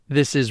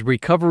This is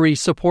Recovery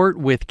Support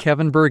with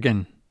Kevin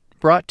Bergen,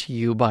 brought to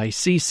you by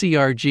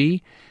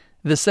CCRG,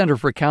 the Center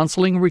for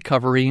Counseling,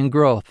 Recovery, and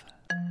Growth.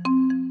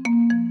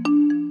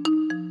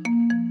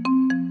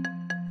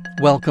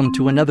 Welcome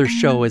to another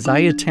show as I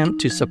attempt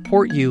to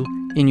support you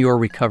in your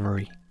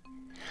recovery.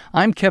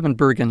 I'm Kevin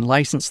Bergen,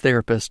 licensed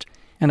therapist,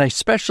 and I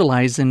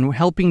specialize in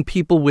helping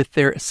people with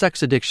their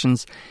sex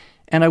addictions,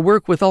 and I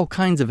work with all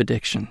kinds of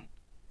addiction.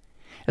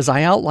 As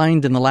I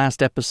outlined in the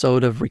last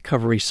episode of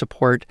Recovery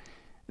Support,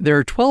 there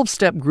are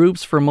 12-step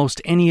groups for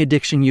most any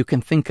addiction you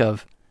can think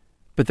of,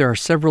 but there are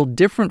several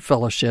different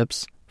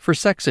fellowships for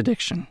sex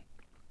addiction.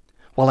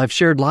 While I've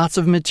shared lots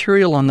of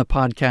material on the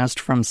podcast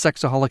from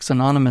Sexaholics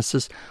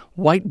Anonymous'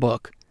 White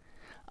Book,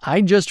 I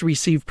just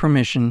received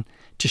permission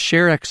to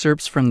share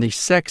excerpts from the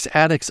Sex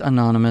Addicts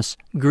Anonymous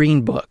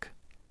Green Book.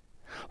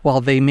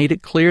 While they made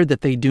it clear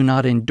that they do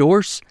not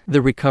endorse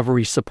the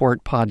Recovery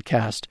Support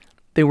podcast,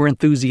 they were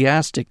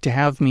enthusiastic to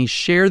have me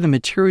share the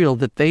material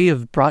that they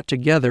have brought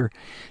together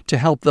to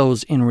help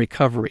those in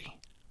recovery.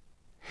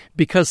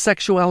 Because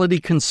sexuality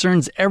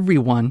concerns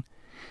everyone,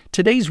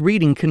 today's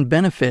reading can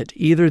benefit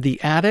either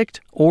the addict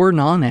or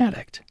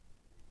non-addict.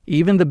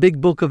 Even the Big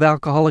Book of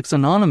Alcoholics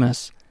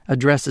Anonymous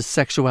addresses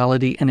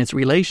sexuality and its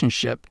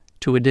relationship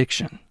to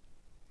addiction.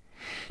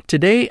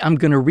 Today, I'm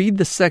going to read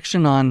the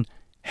section on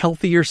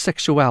healthier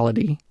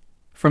sexuality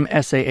from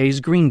SAA's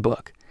Green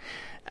Book.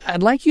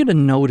 I'd like you to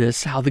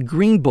notice how the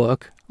Green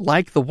Book,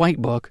 like the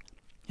White Book,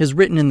 is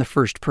written in the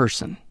first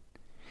person.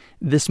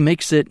 This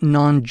makes it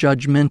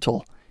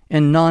non-judgmental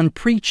and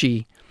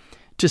non-preachy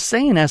to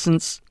say, in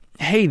essence,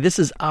 hey, this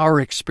is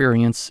our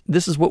experience,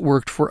 this is what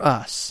worked for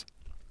us.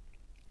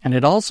 And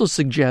it also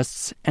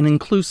suggests an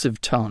inclusive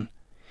tone.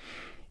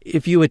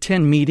 If you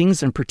attend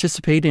meetings and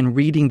participate in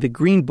reading the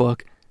Green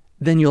Book,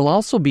 then you'll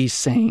also be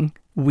saying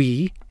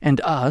we and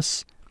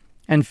us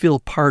and feel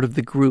part of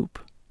the group.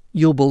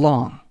 You'll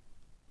belong.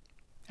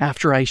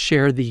 After I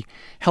share the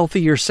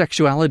healthier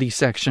sexuality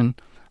section,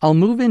 I'll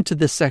move into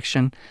this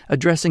section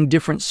addressing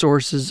different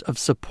sources of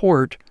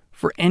support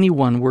for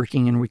anyone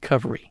working in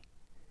recovery.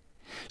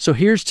 So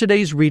here's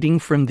today's reading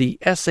from the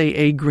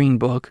SAA Green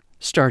Book,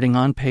 starting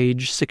on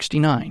page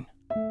 69.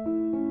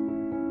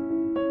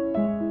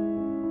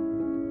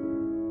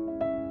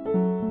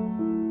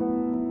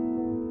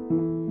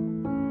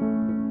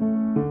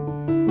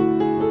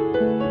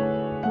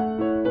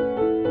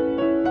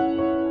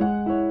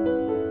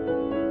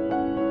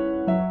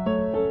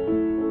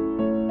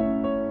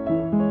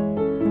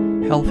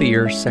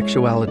 Healthier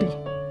sexuality.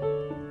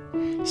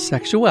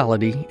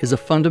 Sexuality is a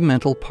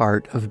fundamental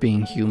part of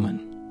being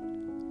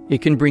human.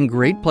 It can bring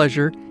great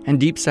pleasure and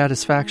deep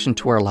satisfaction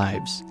to our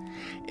lives,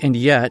 and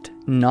yet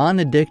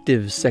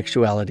non-addictive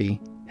sexuality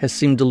has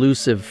seemed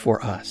elusive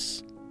for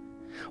us.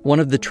 One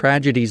of the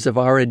tragedies of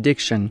our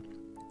addiction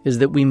is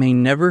that we may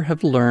never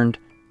have learned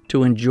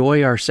to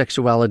enjoy our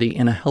sexuality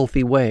in a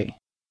healthy way.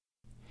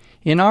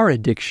 In our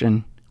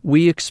addiction,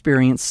 we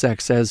experience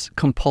sex as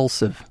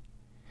compulsive.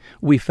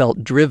 We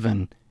felt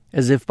driven,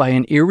 as if by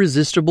an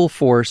irresistible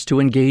force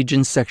to engage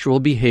in sexual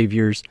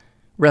behaviors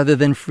rather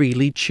than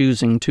freely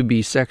choosing to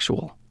be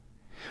sexual.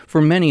 For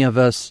many of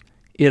us,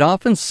 it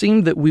often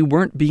seemed that we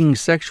weren't being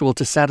sexual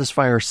to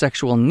satisfy our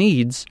sexual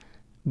needs,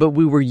 but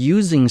we were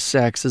using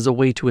sex as a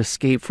way to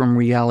escape from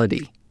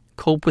reality,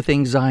 cope with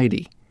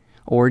anxiety,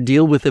 or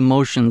deal with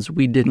emotions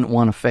we didn't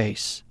want to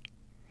face.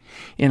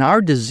 In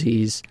our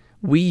disease,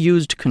 we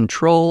used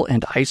control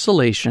and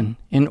isolation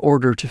in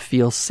order to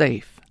feel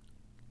safe.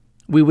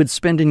 We would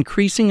spend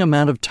increasing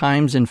amount of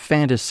times in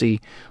fantasy,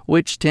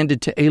 which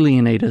tended to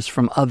alienate us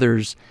from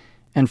others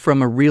and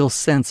from a real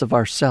sense of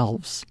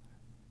ourselves.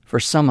 For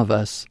some of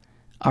us,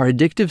 our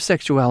addictive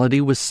sexuality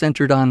was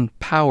centered on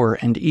power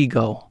and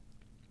ego.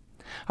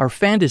 Our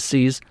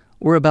fantasies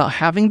were about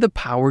having the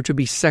power to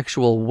be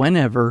sexual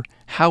whenever,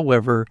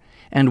 however,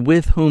 and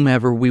with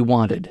whomever we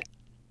wanted.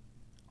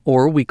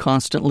 Or we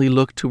constantly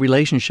looked to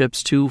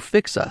relationships to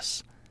fix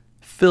us,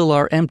 fill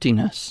our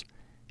emptiness,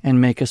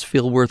 and make us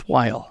feel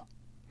worthwhile.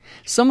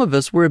 Some of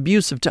us were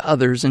abusive to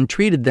others and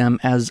treated them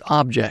as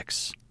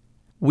objects.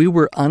 We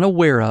were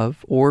unaware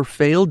of or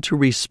failed to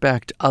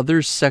respect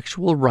others'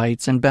 sexual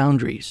rights and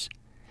boundaries.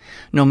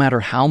 No matter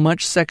how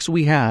much sex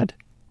we had,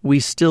 we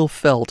still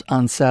felt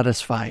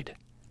unsatisfied.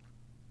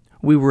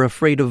 We were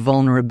afraid of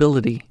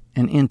vulnerability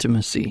and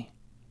intimacy.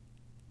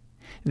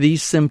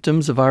 These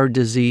symptoms of our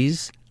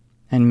disease,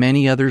 and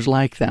many others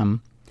like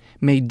them,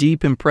 made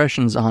deep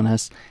impressions on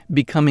us,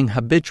 becoming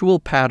habitual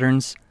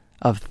patterns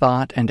of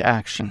thought and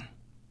action.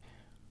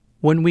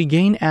 When we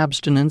gain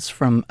abstinence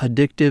from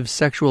addictive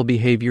sexual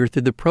behavior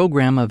through the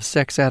program of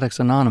Sex Addicts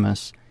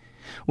Anonymous,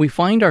 we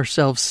find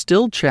ourselves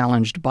still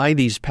challenged by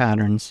these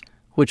patterns,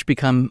 which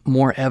become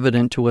more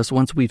evident to us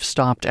once we've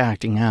stopped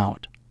acting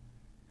out.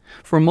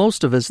 For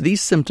most of us,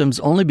 these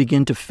symptoms only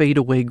begin to fade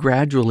away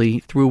gradually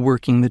through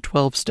working the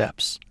 12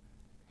 steps.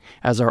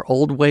 As our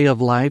old way of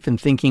life and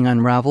thinking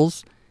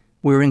unravels,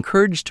 we're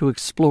encouraged to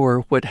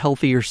explore what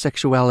healthier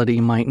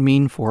sexuality might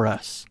mean for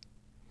us.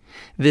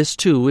 This,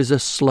 too, is a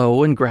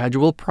slow and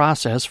gradual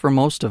process for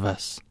most of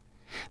us.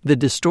 The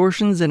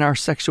distortions in our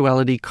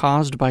sexuality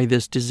caused by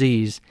this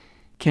disease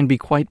can be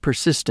quite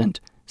persistent,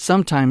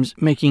 sometimes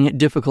making it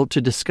difficult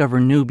to discover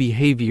new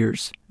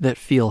behaviors that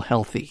feel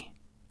healthy.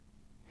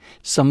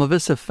 Some of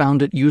us have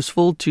found it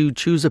useful to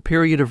choose a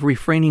period of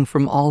refraining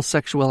from all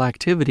sexual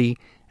activity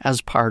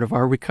as part of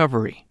our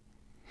recovery.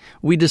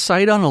 We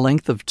decide on a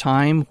length of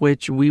time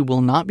which we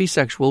will not be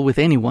sexual with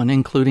anyone,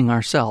 including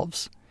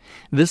ourselves.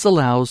 This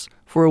allows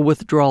for a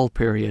withdrawal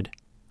period,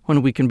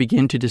 when we can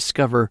begin to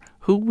discover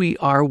who we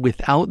are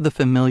without the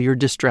familiar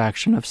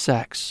distraction of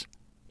sex.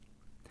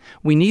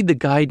 We need the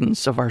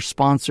guidance of our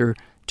sponsor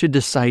to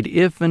decide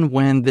if and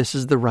when this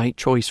is the right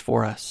choice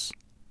for us.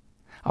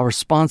 Our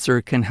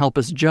sponsor can help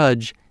us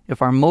judge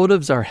if our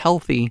motives are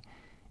healthy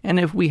and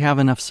if we have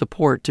enough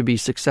support to be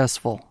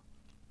successful.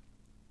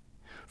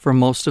 For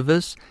most of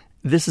us,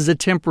 this is a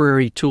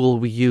temporary tool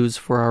we use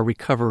for our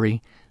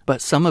recovery,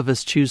 but some of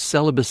us choose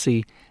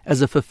celibacy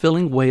as a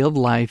fulfilling way of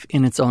life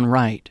in its own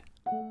right.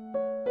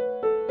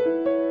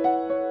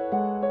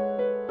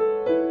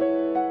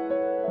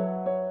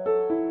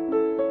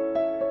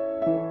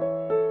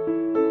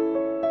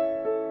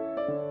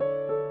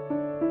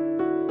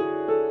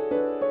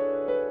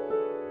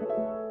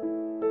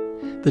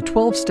 The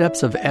 12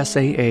 steps of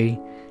SAA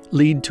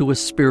lead to a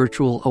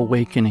spiritual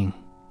awakening.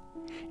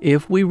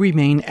 If we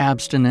remain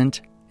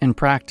abstinent and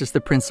practice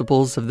the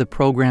principles of the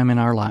program in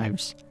our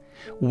lives,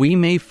 we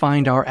may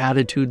find our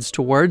attitudes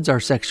towards our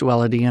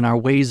sexuality and our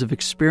ways of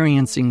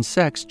experiencing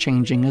sex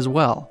changing as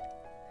well.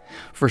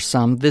 For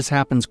some, this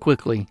happens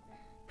quickly.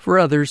 For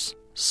others,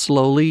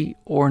 slowly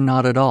or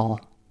not at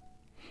all.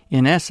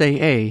 In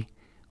SAA,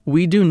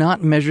 we do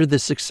not measure the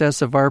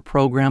success of our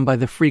program by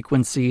the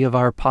frequency of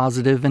our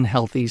positive and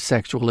healthy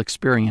sexual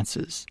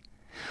experiences.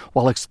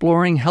 While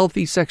exploring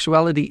healthy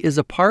sexuality is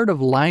a part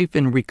of life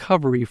and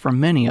recovery for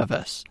many of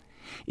us,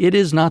 it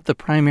is not the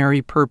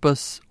primary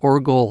purpose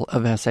or goal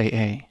of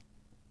SAA.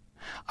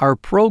 Our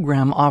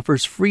program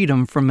offers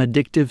freedom from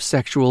addictive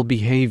sexual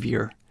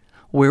behavior.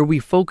 Where we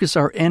focus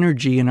our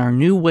energy in our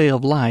new way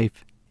of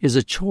life is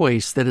a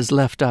choice that is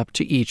left up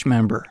to each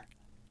member.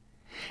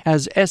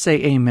 As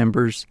SAA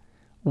members,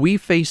 we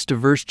face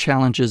diverse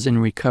challenges in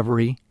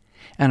recovery,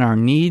 and our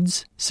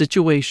needs,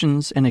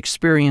 situations, and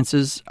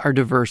experiences are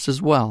diverse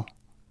as well.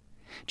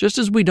 Just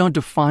as we don't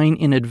define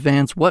in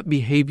advance what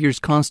behaviors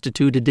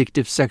constitute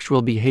addictive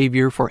sexual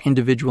behavior for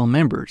individual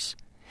members,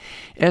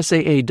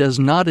 SAA does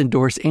not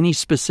endorse any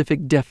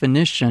specific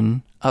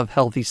definition of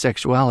healthy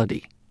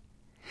sexuality.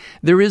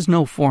 There is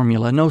no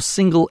formula, no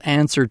single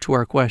answer to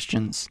our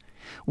questions.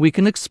 We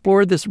can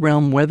explore this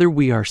realm whether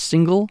we are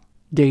single,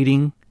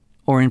 dating,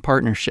 or in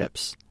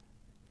partnerships.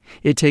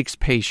 It takes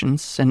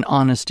patience and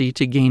honesty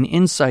to gain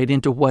insight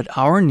into what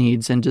our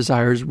needs and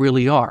desires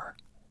really are.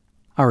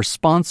 Our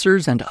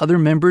sponsors and other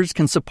members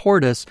can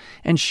support us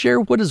and share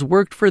what has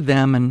worked for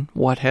them and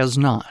what has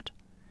not.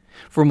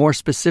 For more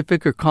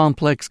specific or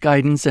complex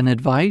guidance and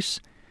advice,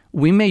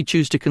 we may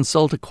choose to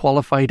consult a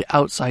qualified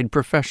outside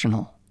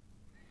professional.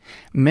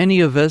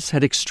 Many of us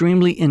had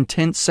extremely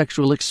intense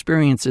sexual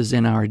experiences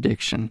in our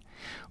addiction.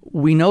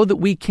 We know that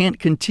we can't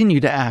continue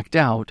to act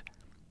out,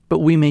 but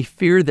we may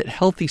fear that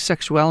healthy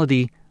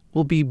sexuality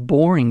will be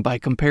boring by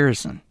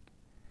comparison.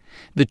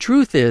 The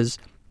truth is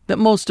that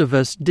most of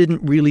us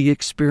didn't really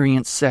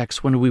experience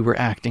sex when we were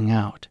acting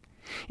out.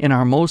 In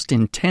our most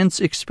intense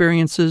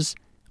experiences,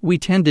 we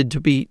tended to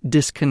be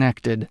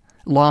disconnected,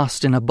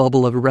 lost in a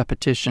bubble of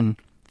repetition,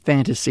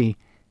 fantasy,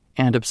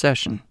 and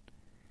obsession.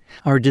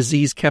 Our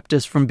disease kept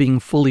us from being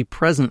fully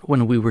present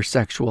when we were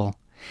sexual.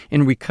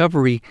 In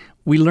recovery,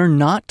 we learn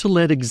not to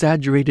let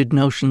exaggerated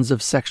notions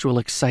of sexual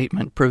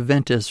excitement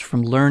prevent us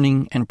from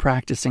learning and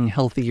practicing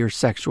healthier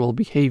sexual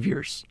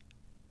behaviors.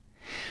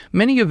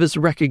 Many of us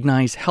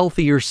recognize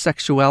healthier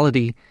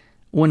sexuality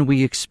when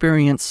we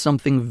experience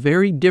something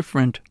very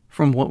different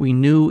from what we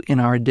knew in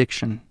our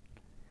addiction.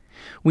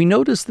 We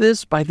notice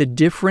this by the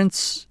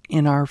difference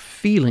in our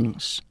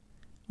feelings.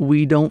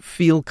 We don't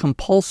feel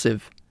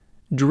compulsive,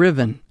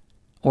 driven,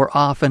 or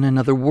off in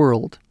another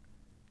world.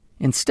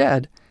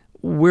 Instead,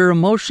 we're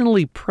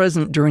emotionally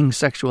present during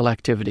sexual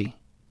activity.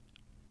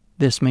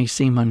 This may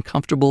seem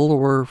uncomfortable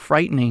or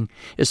frightening,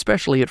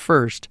 especially at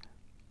first.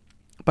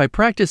 By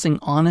practicing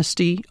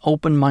honesty,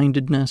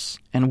 open-mindedness,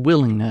 and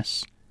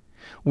willingness,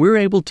 we're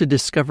able to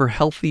discover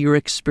healthier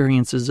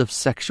experiences of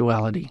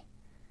sexuality.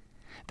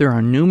 There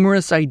are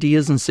numerous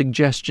ideas and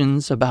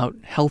suggestions about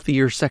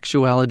healthier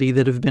sexuality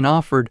that have been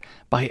offered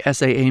by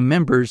SAA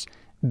members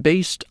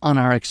based on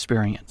our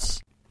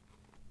experience.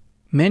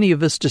 Many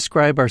of us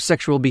describe our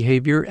sexual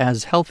behavior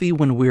as healthy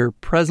when we're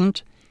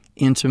present,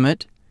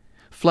 intimate,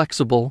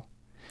 flexible,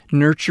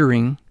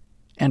 nurturing,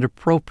 and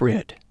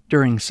appropriate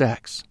during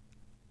sex.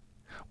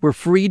 We're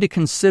free to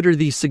consider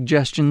these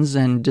suggestions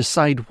and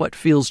decide what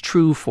feels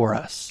true for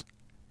us.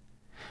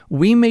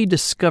 We may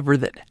discover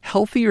that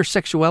healthier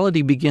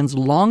sexuality begins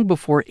long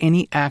before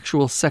any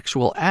actual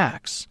sexual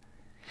acts,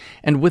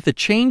 and with a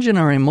change in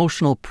our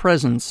emotional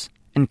presence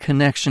and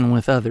connection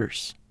with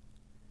others.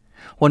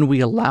 When we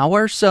allow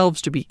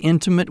ourselves to be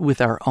intimate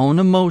with our own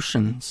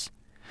emotions,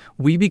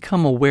 we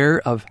become aware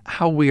of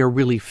how we are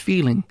really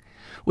feeling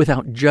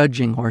without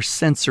judging or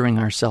censoring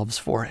ourselves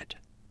for it.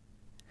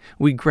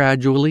 We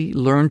gradually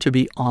learn to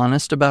be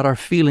honest about our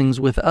feelings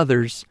with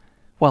others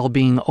while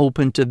being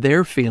open to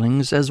their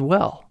feelings as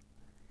well.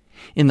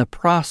 In the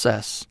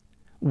process,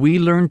 we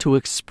learn to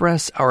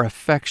express our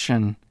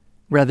affection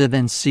rather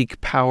than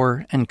seek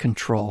power and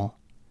control.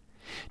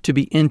 To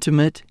be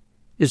intimate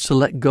is to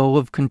let go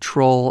of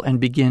control and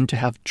begin to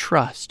have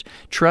trust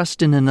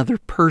in another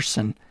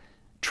person,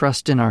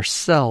 trust in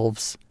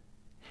ourselves,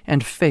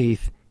 and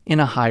faith in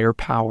a higher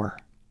power.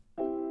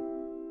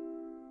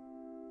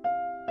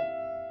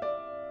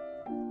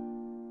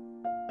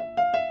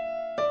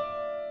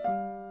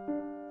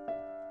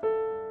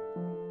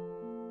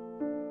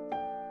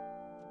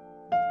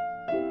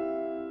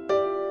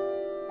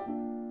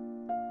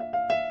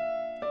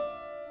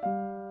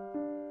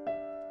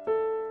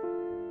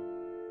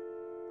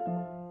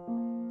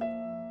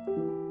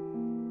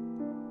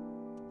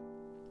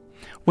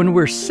 When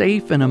we're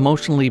safe and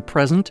emotionally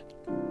present,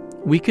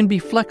 we can be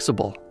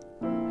flexible.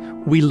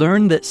 We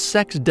learn that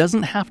sex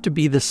doesn't have to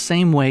be the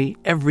same way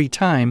every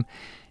time,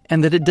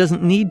 and that it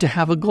doesn't need to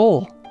have a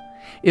goal.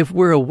 If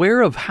we're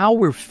aware of how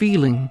we're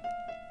feeling,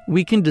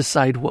 we can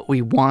decide what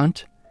we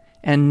want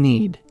and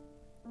need.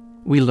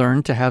 We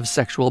learn to have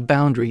sexual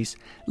boundaries,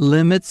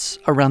 limits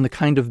around the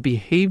kind of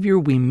behavior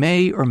we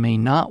may or may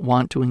not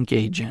want to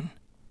engage in.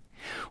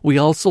 We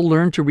also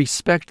learn to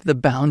respect the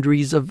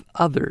boundaries of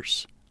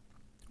others.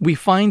 We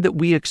find that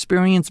we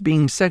experience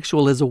being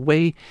sexual as a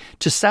way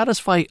to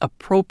satisfy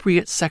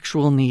appropriate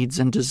sexual needs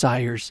and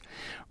desires,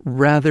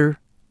 rather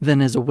than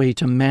as a way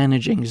to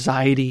manage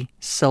anxiety,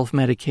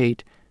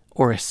 self-medicate,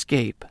 or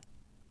escape.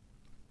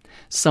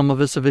 Some of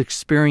us have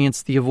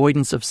experienced the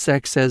avoidance of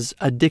sex as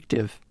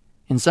addictive,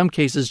 in some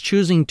cases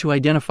choosing to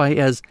identify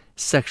as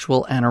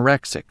sexual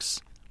anorexics.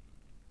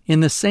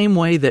 In the same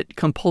way that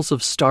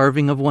compulsive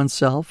starving of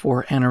oneself,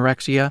 or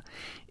anorexia,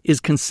 is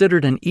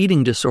considered an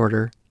eating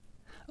disorder,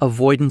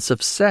 avoidance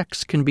of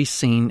sex can be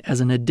seen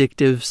as an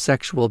addictive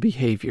sexual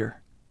behavior.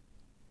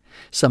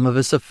 Some of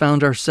us have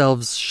found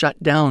ourselves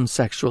shut down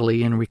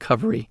sexually in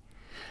recovery,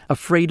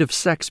 afraid of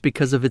sex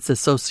because of its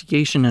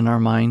association in our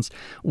minds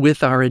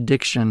with our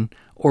addiction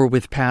or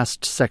with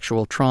past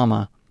sexual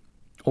trauma,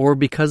 or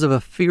because of a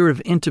fear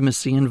of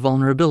intimacy and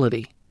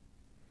vulnerability.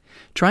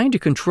 Trying to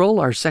control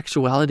our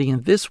sexuality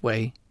in this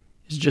way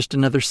is just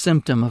another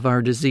symptom of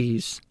our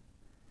disease.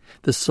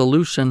 The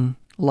solution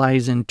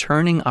lies in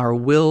turning our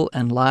will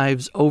and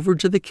lives over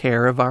to the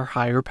care of our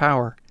higher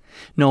power,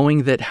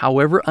 knowing that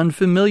however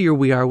unfamiliar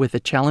we are with the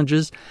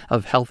challenges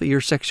of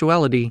healthier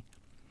sexuality,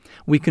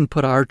 we can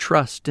put our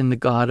trust in the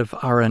God of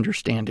our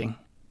understanding.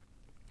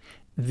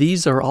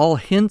 These are all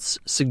hints,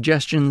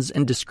 suggestions,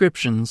 and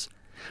descriptions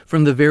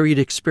from the varied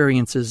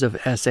experiences of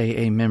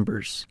SAA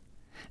members.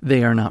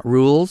 They are not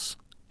rules,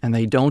 and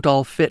they don't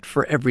all fit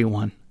for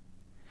everyone.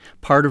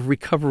 Part of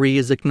recovery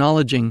is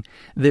acknowledging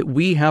that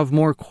we have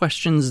more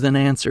questions than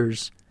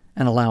answers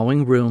and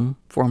allowing room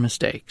for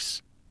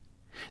mistakes.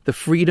 The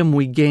freedom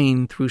we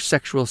gain through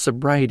sexual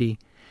sobriety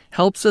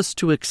helps us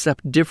to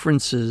accept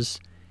differences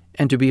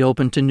and to be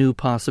open to new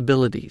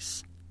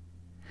possibilities.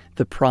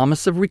 The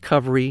promise of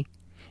recovery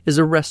is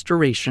a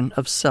restoration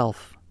of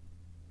self.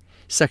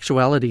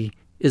 Sexuality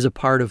is a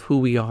part of who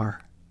we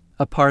are,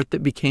 a part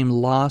that became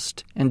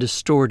lost and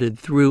distorted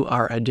through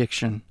our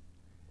addiction.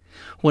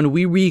 When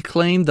we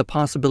reclaim the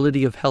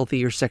possibility of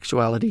healthier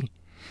sexuality,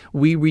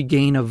 we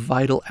regain a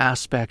vital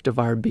aspect of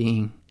our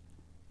being.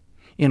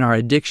 In our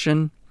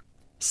addiction,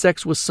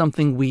 sex was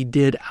something we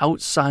did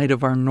outside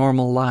of our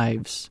normal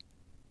lives.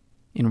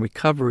 In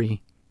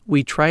recovery,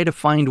 we try to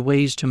find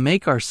ways to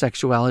make our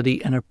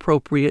sexuality an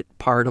appropriate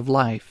part of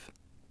life.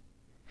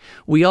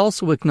 We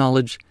also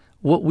acknowledge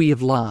what we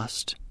have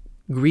lost,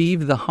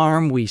 grieve the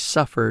harm we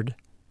suffered,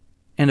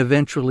 and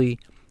eventually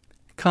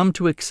come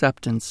to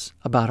acceptance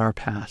about our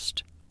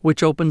past,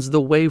 which opens the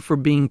way for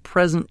being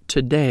present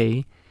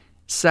today,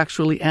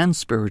 sexually and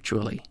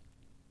spiritually.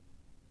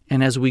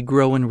 And as we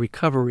grow in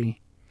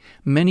recovery,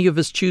 many of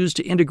us choose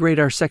to integrate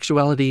our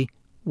sexuality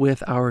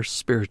with our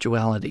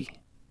spirituality.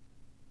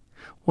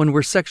 When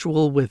we're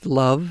sexual with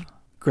love,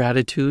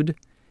 gratitude,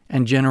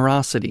 and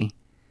generosity,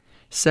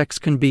 sex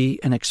can be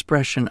an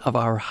expression of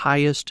our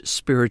highest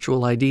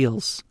spiritual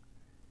ideals.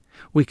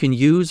 We can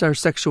use our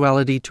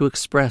sexuality to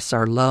express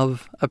our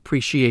love,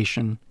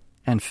 appreciation,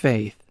 and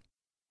faith.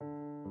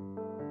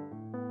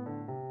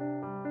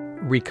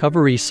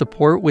 Recovery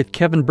support with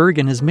Kevin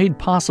Bergen is made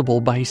possible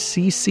by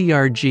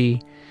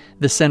CCRG,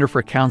 the Center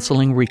for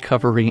Counseling,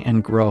 Recovery,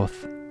 and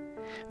Growth.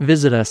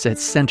 Visit us at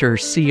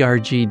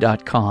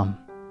centercrg.com.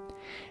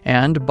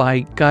 And by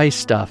Guy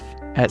Stuff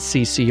at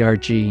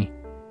CCRG,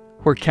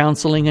 where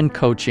counseling and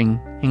coaching,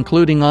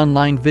 including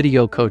online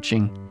video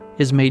coaching,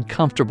 is made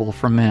comfortable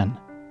for men.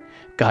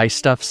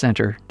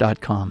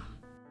 GuyStuffCenter.com.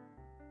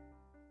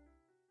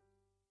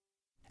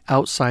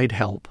 Outside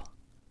help.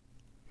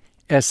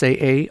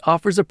 SAA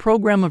offers a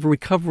program of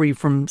recovery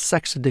from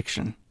sex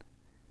addiction.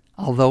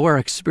 Although our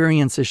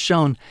experience has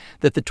shown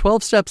that the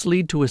 12 steps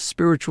lead to a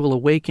spiritual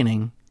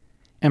awakening,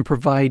 and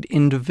provide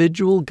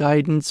individual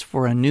guidance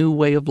for a new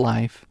way of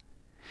life,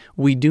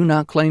 we do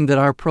not claim that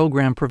our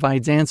program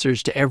provides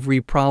answers to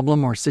every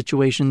problem or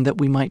situation that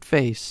we might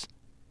face.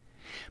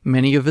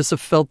 Many of us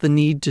have felt the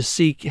need to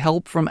seek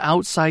help from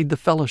outside the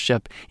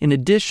fellowship in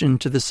addition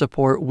to the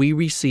support we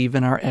receive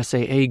in our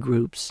SAA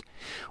groups.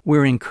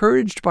 We're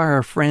encouraged by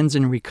our friends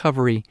in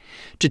recovery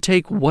to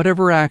take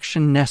whatever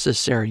action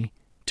necessary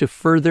to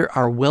further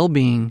our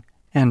well-being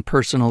and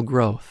personal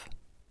growth.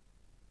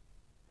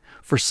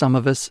 For some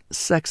of us,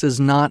 sex is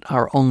not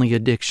our only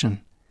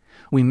addiction.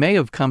 We may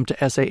have come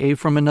to SAA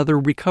from another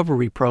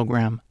recovery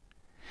program.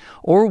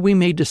 Or we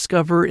may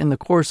discover in the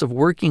course of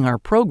working our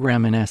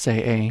program in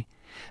SAA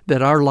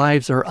that our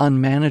lives are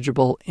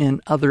unmanageable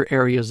in other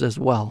areas as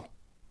well.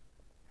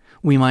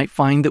 We might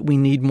find that we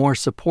need more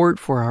support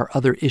for our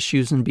other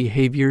issues and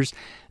behaviors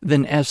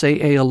than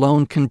SAA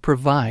alone can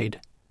provide.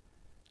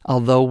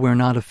 Although we're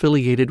not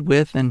affiliated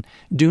with and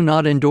do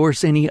not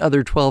endorse any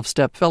other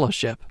 12-step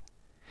fellowship,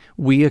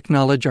 we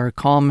acknowledge our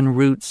common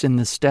roots in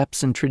the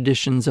steps and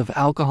traditions of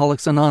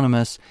Alcoholics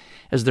Anonymous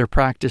as they're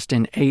practiced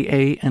in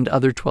AA and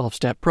other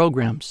 12-step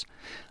programs,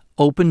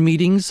 open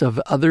meetings of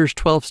others'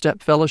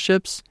 12-step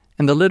fellowships,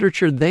 and the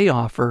literature they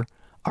offer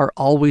are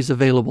always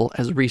available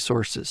as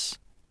resources.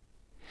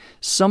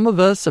 Some of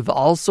us have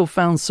also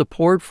found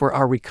support for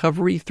our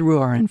recovery through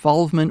our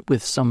involvement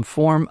with some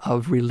form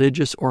of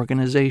religious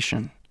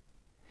organization.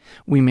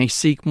 We may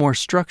seek more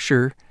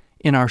structure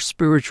in our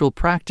spiritual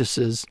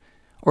practices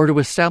or to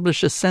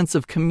establish a sense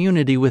of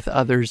community with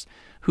others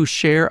who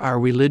share our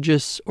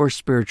religious or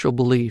spiritual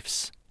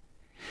beliefs.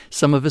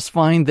 Some of us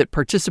find that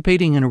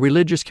participating in a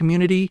religious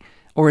community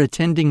or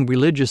attending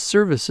religious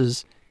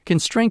services can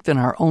strengthen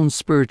our own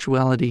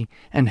spirituality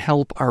and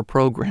help our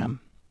program.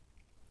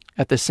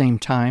 At the same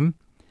time,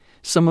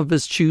 some of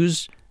us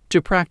choose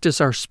to practice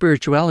our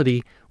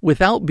spirituality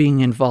without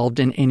being involved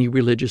in any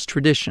religious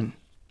tradition.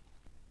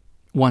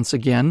 Once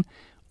again,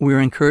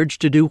 we're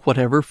encouraged to do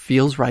whatever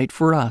feels right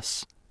for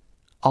us.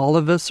 All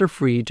of us are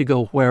free to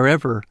go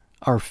wherever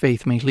our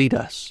faith may lead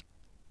us.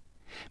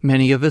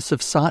 Many of us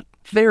have sought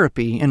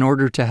therapy in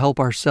order to help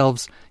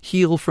ourselves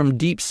heal from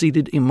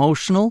deep-seated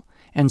emotional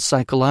and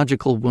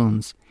psychological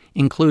wounds,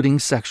 including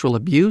sexual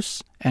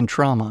abuse and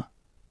trauma.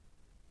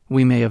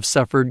 We may have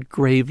suffered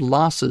grave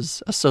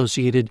losses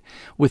associated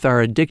with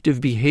our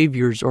addictive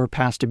behaviors or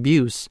past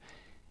abuse,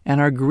 and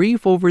our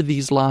grief over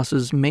these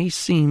losses may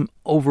seem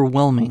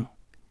overwhelming.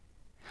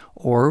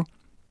 Or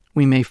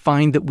we may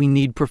find that we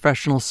need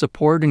professional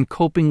support in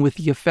coping with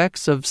the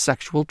effects of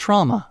sexual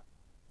trauma.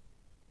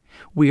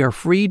 We are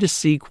free to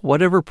seek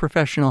whatever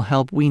professional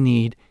help we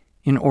need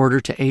in order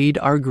to aid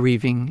our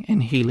grieving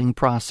and healing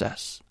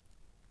process.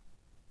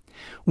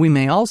 We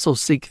may also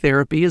seek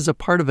therapy as a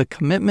part of a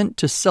commitment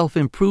to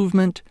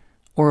self-improvement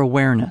or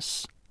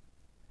awareness.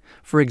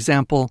 For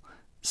example,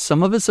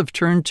 some of us have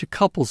turned to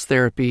couples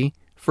therapy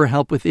for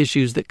help with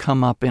issues that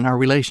come up in our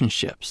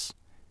relationships.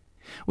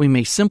 We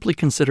may simply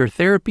consider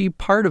therapy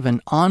part of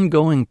an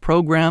ongoing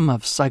program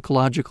of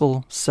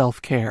psychological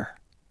self-care.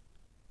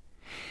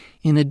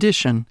 In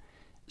addition,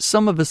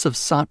 some of us have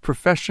sought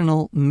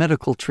professional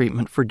medical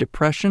treatment for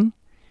depression,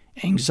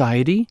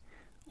 anxiety,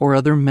 or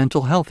other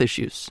mental health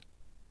issues.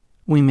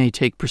 We may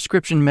take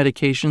prescription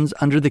medications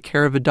under the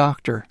care of a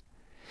doctor.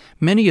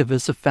 Many of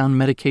us have found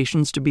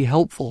medications to be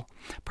helpful,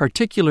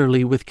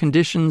 particularly with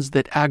conditions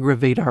that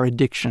aggravate our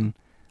addiction,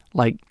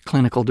 like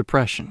clinical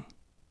depression.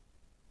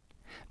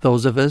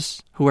 Those of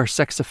us who are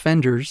sex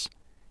offenders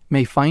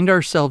may find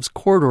ourselves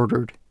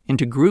court-ordered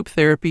into group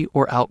therapy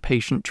or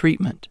outpatient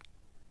treatment.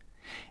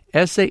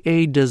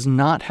 SAA does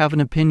not have an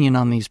opinion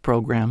on these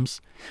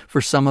programs. For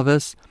some of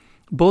us,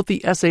 both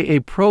the SAA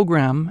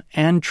program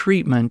and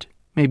treatment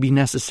may be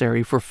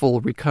necessary for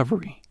full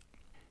recovery.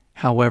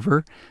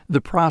 However,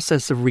 the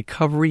process of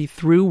recovery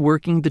through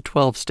working the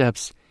 12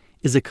 steps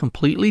is a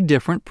completely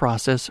different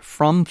process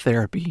from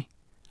therapy,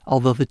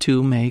 although the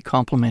two may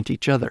complement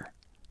each other.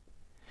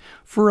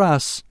 For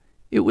us,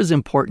 it was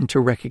important to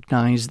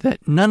recognize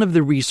that none of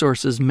the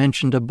resources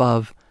mentioned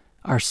above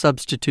are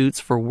substitutes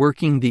for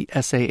working the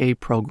SAA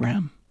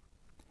program.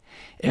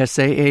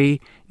 SAA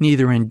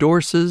neither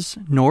endorses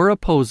nor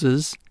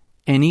opposes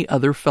any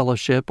other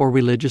fellowship or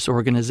religious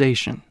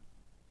organization,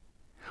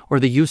 or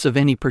the use of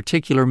any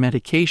particular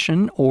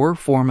medication or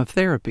form of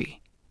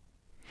therapy.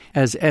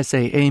 As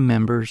SAA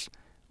members,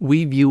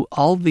 we view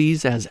all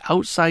these as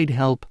outside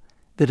help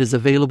that is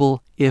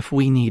available if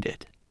we need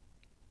it.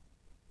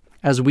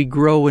 As we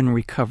grow in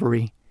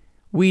recovery,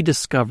 we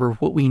discover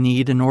what we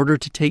need in order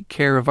to take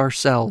care of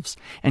ourselves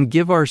and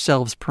give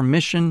ourselves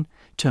permission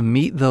to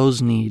meet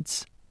those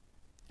needs.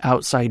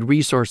 Outside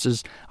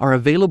resources are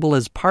available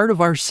as part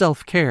of our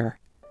self-care.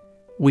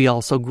 We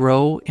also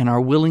grow in our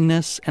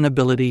willingness and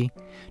ability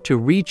to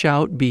reach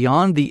out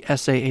beyond the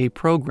SAA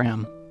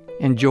program,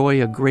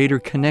 enjoy a greater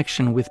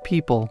connection with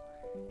people,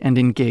 and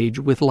engage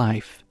with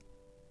life.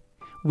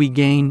 We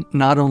gain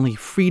not only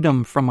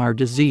freedom from our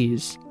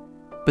disease,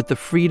 but the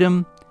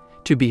freedom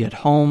to be at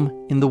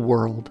home in the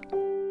world.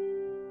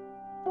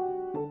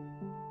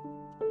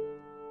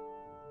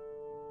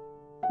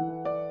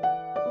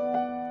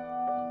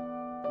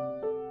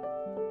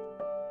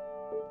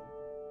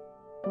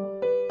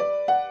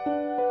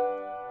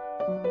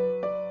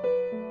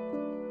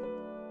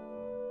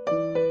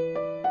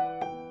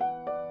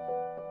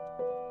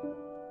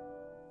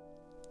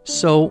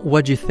 So,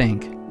 what'd you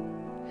think?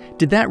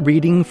 Did that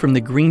reading from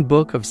the Green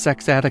Book of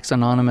Sex Addicts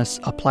Anonymous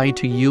apply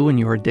to you and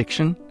your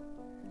addiction?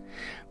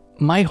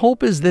 My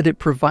hope is that it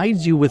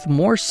provides you with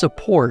more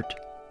support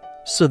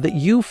so that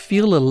you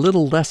feel a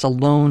little less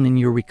alone in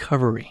your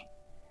recovery.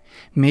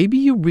 Maybe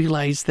you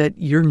realize that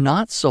you're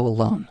not so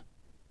alone.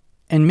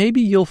 And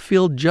maybe you'll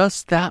feel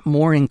just that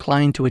more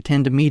inclined to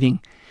attend a meeting,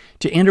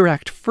 to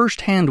interact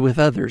firsthand with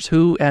others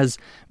who, as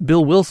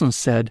Bill Wilson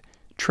said,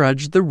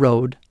 trudge the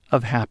road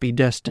of happy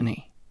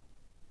destiny.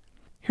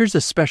 Here's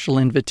a special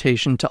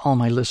invitation to all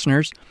my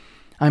listeners.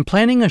 I'm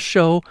planning a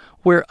show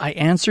where I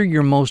answer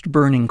your most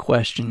burning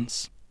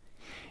questions.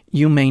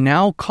 You may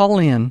now call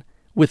in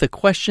with a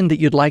question that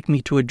you'd like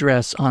me to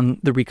address on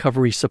the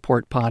Recovery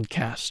Support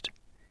Podcast.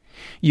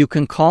 You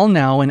can call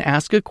now and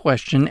ask a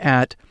question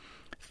at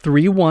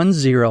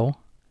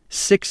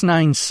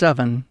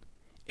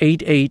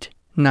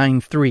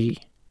 310-697-8893.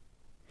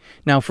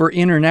 Now, for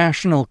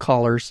international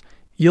callers,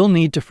 you'll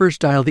need to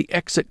first dial the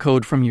exit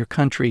code from your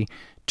country.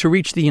 To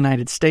reach the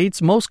United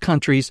States, most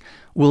countries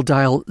will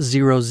dial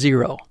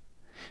 00.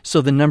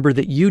 So the number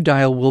that you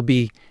dial will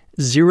be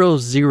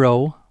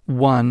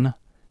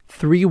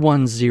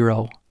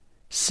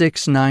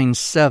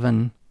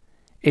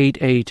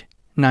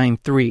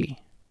 001-310-697-8893.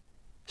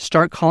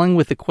 Start calling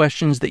with the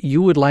questions that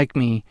you would like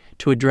me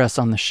to address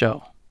on the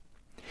show.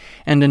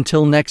 And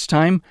until next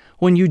time,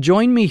 when you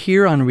join me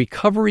here on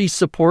Recovery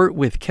Support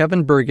with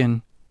Kevin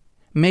Bergen,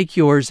 make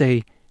yours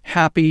a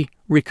happy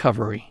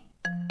recovery.